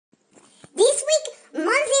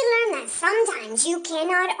Sometimes you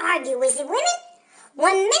cannot argue with the women.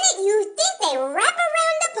 One minute you think they wrap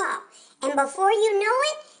around the paw, and before you know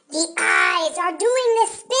it, the eyes are doing the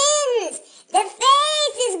spins, the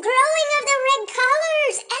face is growing of the red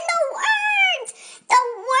colors, and the words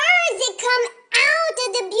that come out of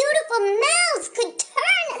the beautiful mouths could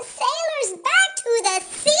turn a sailor's back to the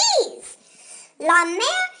seas. La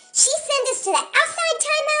Mère, she sent us to the outside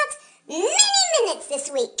timeouts many minutes this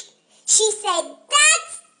week. She said,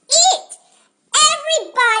 that's it.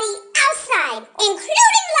 Everybody outside,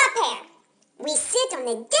 including La Père. We sit on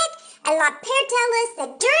the deck and La Père tells us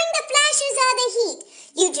that during the flashes of the heat,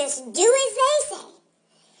 you just do as they say.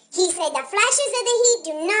 He said the flashes of the heat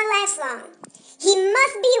do not last long. He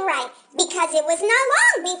must be right, because it was not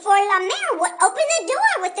long before La Mère would open the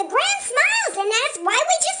door with the grand smiles and ask why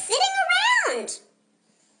we just sitting around.